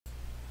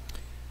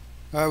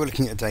We're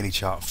looking at a daily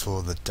chart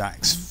for the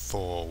DAX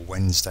for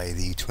Wednesday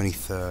the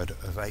 23rd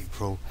of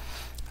April.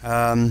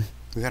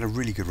 We had a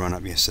really good run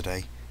up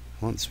yesterday.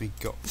 Once we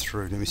got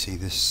through, let me see,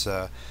 this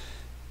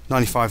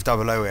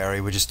 9500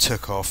 area, we just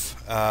took off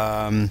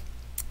and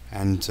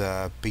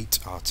beat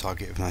our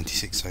target of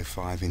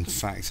 96.05 in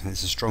fact, and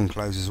it's a strong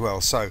close as well.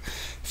 So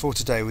for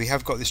today we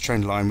have got this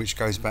trend line which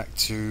goes back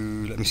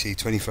to, let me see,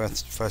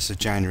 21st of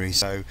January.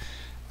 So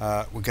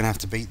we're going to have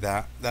to beat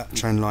that. That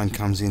trend line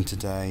comes in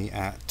today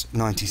at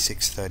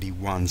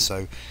 96.31,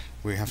 so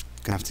we're going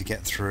to have to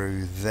get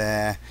through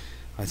there.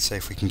 I'd say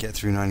if we can get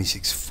through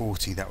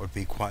 96.40, that would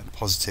be quite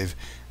positive,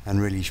 and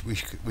really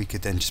we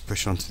could then just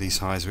push on to these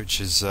highs,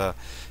 which is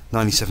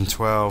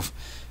 97.12,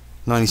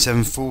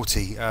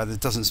 97.40. There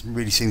doesn't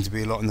really seem to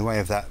be a lot in the way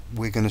of that.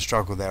 We're going to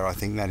struggle there. I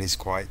think that is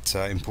quite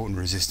important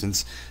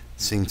resistance.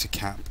 Seemed to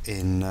cap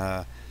in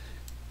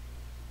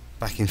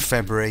back in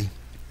February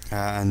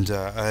and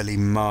early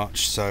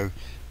March, so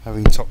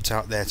having topped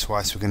out there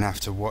twice, we're going to have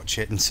to watch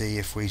it and see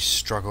if we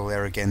struggle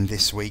there again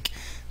this week.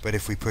 But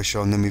if we push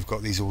on, then we've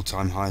got these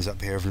all-time highs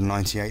up here of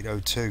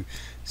 98.02.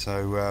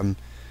 So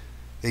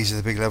these are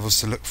the big levels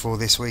to look for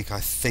this week, I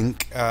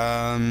think.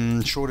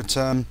 Shorter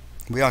term,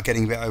 we are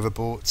getting a bit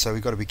overbought, so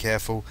we've got to be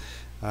careful.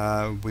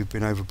 We've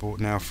been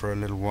overbought now for a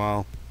little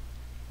while.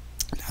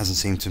 It hasn't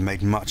seemed to have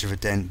made much of a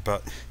dent,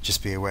 but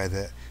just be aware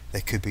that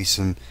there could be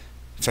some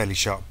fairly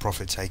sharp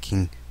profit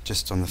taking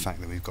just on the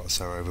fact that we've got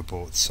so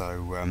overbought.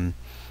 So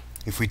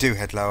if we do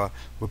head lower,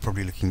 we're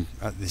probably looking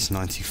at this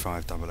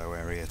 9500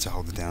 area to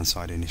hold the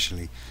downside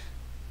initially.